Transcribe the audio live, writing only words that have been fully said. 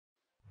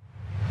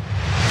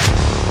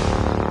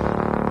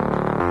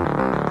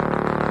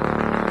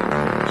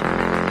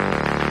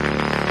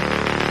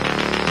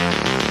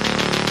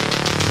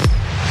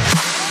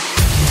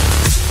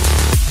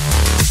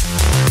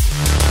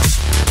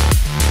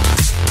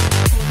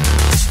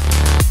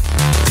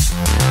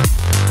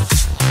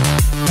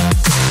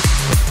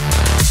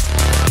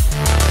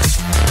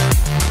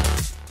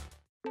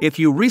If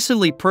you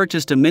recently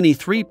purchased a Mini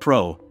 3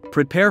 Pro,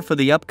 prepare for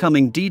the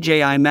upcoming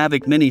DJI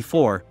Mavic Mini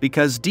 4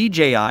 because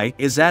DJI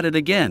is at it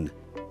again.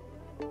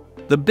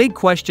 The big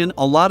question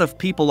a lot of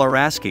people are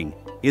asking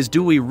is,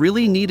 do we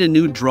really need a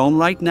new drone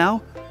right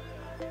now?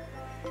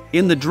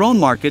 In the drone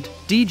market,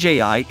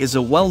 DJI is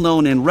a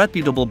well-known and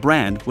reputable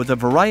brand with a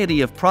variety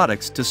of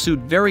products to suit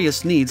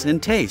various needs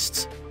and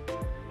tastes.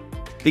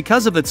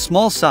 Because of its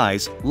small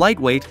size,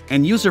 lightweight,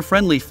 and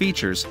user-friendly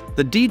features,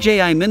 the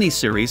DJI Mini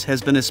series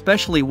has been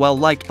especially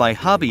well-liked by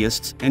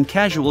hobbyists and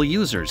casual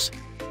users.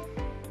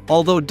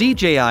 Although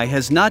DJI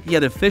has not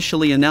yet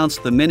officially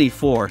announced the Mini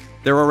 4,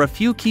 there are a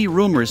few key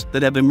rumors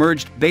that have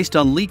emerged based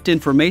on leaked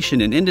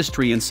information and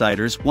industry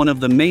insiders. One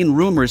of the main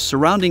rumors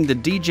surrounding the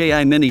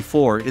DJI Mini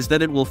 4 is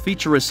that it will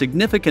feature a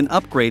significant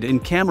upgrade in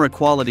camera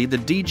quality the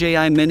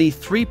DJI Mini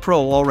 3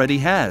 Pro already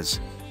has.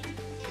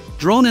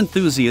 Drone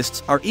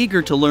enthusiasts are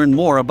eager to learn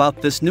more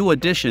about this new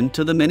addition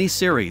to the Mini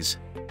series.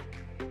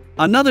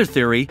 Another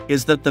theory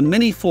is that the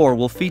Mini 4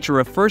 will feature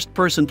a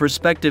first-person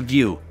perspective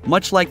view,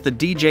 much like the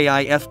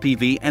DJI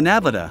FPV and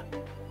Avata.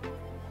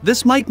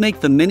 This might make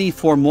the Mini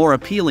 4 more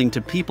appealing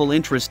to people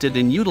interested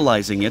in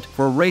utilizing it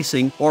for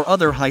racing or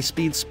other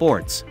high-speed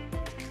sports.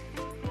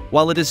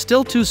 While it is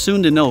still too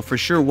soon to know for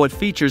sure what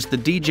features the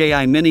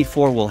DJI Mini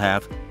 4 will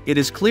have, it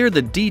is clear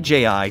that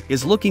DJI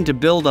is looking to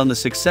build on the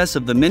success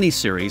of the Mini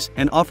series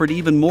and offered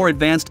even more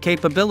advanced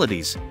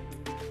capabilities.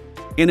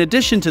 In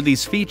addition to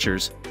these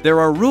features, there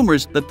are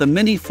rumors that the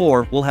Mini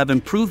 4 will have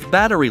improved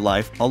battery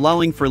life,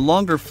 allowing for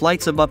longer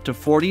flights of up to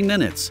 40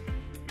 minutes.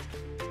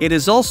 It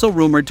is also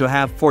rumored to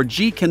have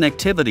 4G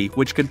connectivity,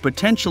 which could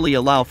potentially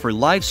allow for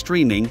live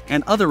streaming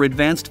and other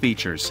advanced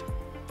features.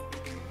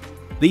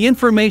 The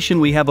information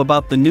we have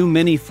about the new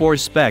Mini 4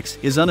 specs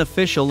is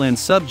unofficial and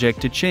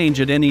subject to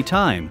change at any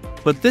time,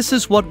 but this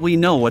is what we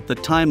know at the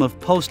time of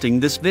posting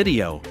this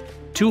video.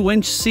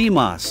 2-inch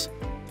CMOS,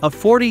 a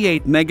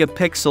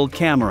 48-megapixel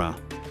camera,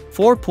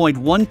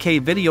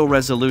 4.1K video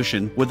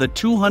resolution with a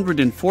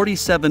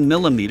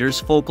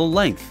 247mm focal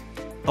length,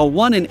 a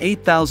 1 in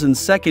 8,000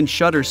 second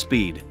shutter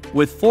speed,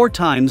 with 4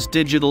 times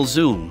digital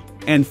zoom,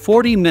 and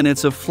 40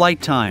 minutes of flight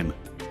time.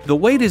 The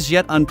weight is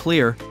yet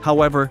unclear,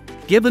 however,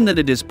 given that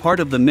it is part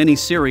of the Mini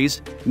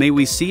series, may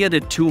we see it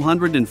at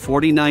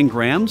 249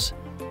 grams?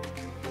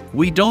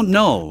 We don't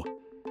know.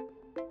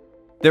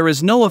 There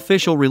is no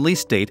official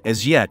release date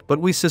as yet, but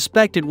we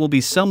suspect it will be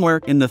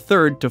somewhere in the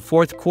third to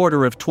fourth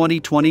quarter of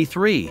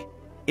 2023.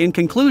 In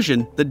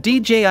conclusion, the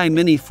DJI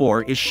Mini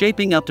 4 is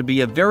shaping up to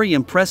be a very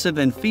impressive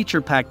and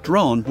feature-packed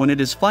drone when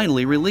it is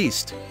finally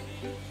released.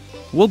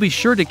 We'll be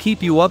sure to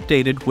keep you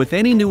updated with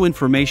any new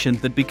information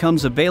that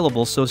becomes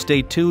available, so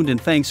stay tuned and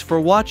thanks for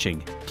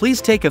watching.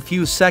 Please take a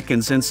few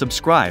seconds and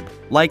subscribe,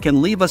 like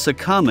and leave us a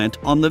comment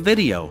on the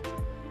video.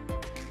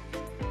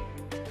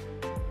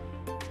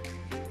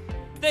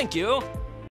 Thank you.